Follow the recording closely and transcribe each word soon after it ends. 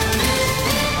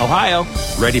Ohio,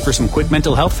 ready for some quick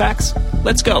mental health facts?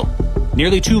 Let's go.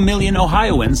 Nearly 2 million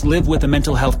Ohioans live with a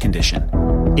mental health condition.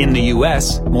 In the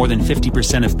U.S., more than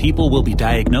 50% of people will be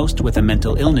diagnosed with a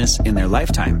mental illness in their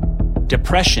lifetime.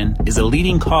 Depression is a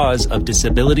leading cause of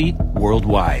disability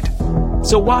worldwide.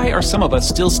 So why are some of us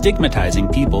still stigmatizing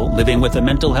people living with a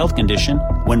mental health condition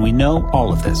when we know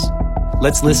all of this?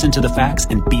 Let's listen to the facts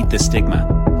and beat the stigma.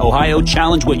 Ohio,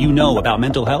 challenge what you know about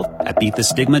mental health at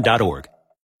beatthestigma.org.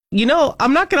 You know,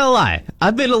 I'm not gonna lie.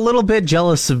 I've been a little bit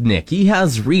jealous of Nick. He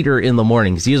has Reader in the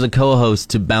mornings. He has a co-host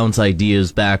to bounce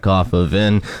ideas back off of,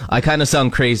 and I kind of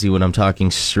sound crazy when I'm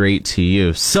talking straight to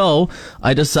you. So,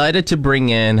 I decided to bring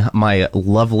in my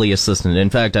lovely assistant. In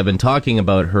fact, I've been talking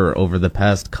about her over the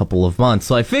past couple of months.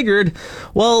 So I figured,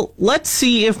 well, let's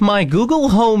see if my Google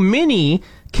Home Mini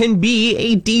can be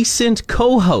a decent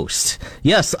co-host.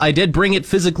 Yes, I did bring it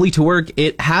physically to work.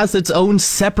 It has its own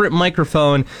separate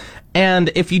microphone.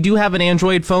 And if you do have an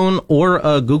Android phone or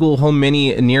a Google Home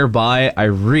Mini nearby, I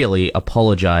really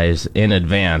apologize in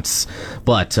advance.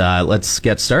 But let's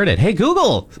get started. Hey,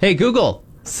 Google! Hey, Google!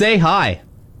 Say hi.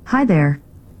 Hi there.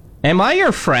 Am I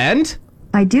your friend?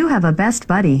 I do have a best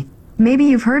buddy. Maybe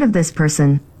you've heard of this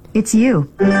person. It's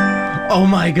you. Oh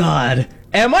my god.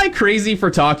 Am I crazy for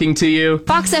talking to you?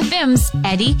 Fox FM's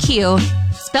Eddie Q.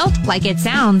 Spelt like it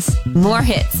sounds. More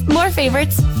hits, more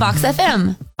favorites, Fox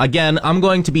FM. Again, I'm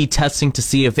going to be testing to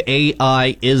see if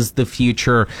AI is the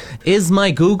future. Is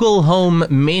my Google Home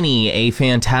Mini a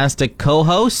fantastic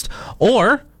co-host?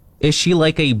 Or is she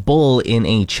like a bull in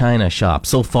a china shop?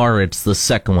 So far, it's the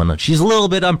second one. She's a little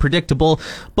bit unpredictable,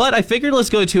 but I figured let's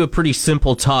go to a pretty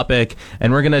simple topic,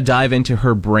 and we're going to dive into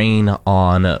her brain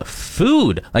on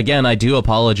food. Again, I do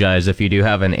apologize if you do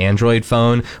have an Android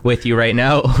phone with you right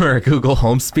now or a Google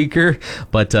Home speaker,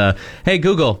 but hey,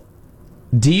 Google,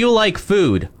 do you like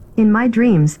food? In my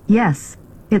dreams, yes.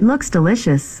 It looks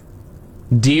delicious.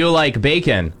 Do you like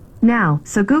bacon? Now,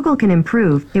 so Google can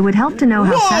improve, it would help to know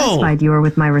how satisfied you are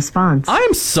with my response.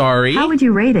 I'm sorry. How would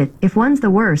you rate it if 1's the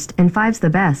worst and 5's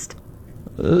the best?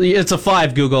 It's a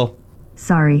 5, Google.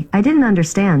 Sorry, I didn't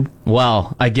understand.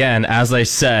 Well, again, as I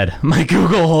said, my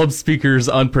Google Home speaker's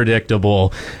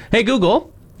unpredictable. Hey,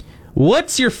 Google,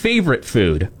 what's your favorite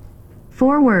food?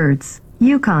 4 words.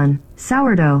 Yukon,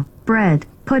 sourdough, bread,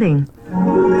 pudding.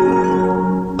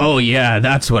 Oh yeah,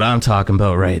 that's what I'm talking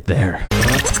about right there.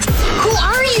 Who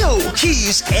are you?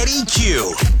 He's Eddie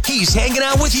Q. He's hanging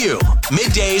out with you.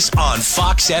 Middays on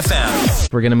Fox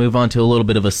FM. We're going to move on to a little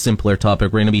bit of a simpler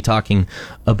topic. We're going to be talking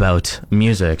about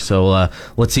music. So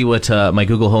let's see what my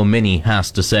Google Home Mini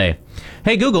has to say.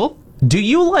 Hey Google, do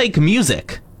you like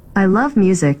music? I love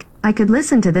music. I could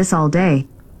listen to this all day.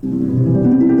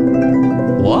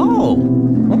 Whoa.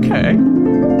 Okay.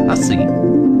 I see.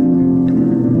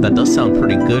 That does sound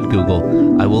pretty good,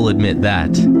 Google. I will admit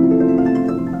that.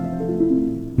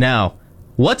 Now,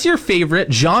 what's your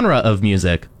favorite genre of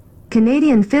music?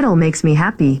 Canadian fiddle makes me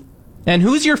happy. And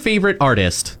who's your favorite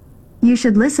artist? You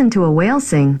should listen to a whale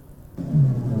sing.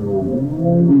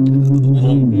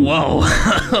 Whoa.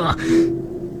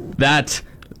 That's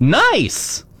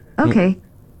nice. Okay.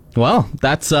 Well,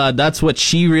 that's what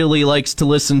she really likes to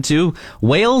listen to.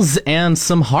 Whales and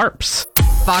some harps.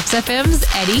 Fox FM's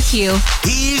Eddie Q.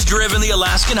 He's driven the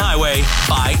Alaskan highway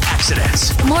by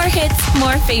accident. More hits,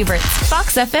 more favorites,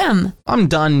 Fox FM. I'm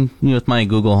done with my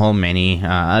Google Home Mini.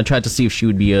 I tried to see if she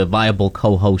would be a viable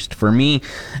co-host for me,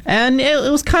 and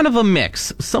it was kind of a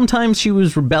mix. Sometimes she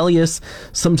was rebellious,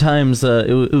 sometimes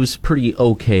it was pretty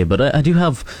okay, but I do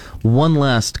have one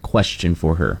last question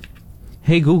for her.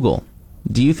 Hey Google,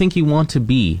 do you think you want to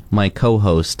be my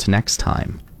co-host next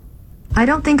time? I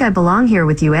don't think I belong here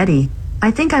with you, Eddie. I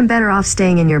think I'm better off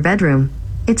staying in your bedroom.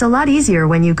 It's a lot easier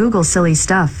when you Google silly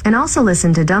stuff and also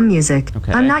listen to dumb music.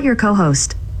 Okay. I'm not your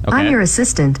co-host. Okay. I'm your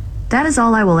assistant. That is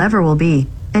all I will ever be,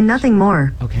 and nothing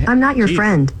more. Okay. I'm not your Jeez.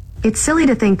 friend. It's silly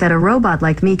to think that a robot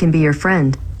like me can be your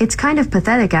friend. It's kind of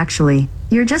pathetic, actually.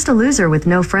 You're just a loser with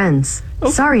no friends.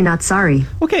 Oh. Sorry, not sorry.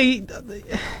 Okay,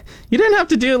 you didn't have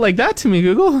to do it like that to me,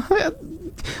 Google.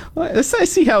 I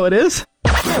see how it is.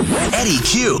 Eddie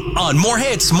Q on More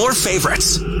Hits, More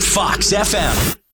Favorites. Fox FM.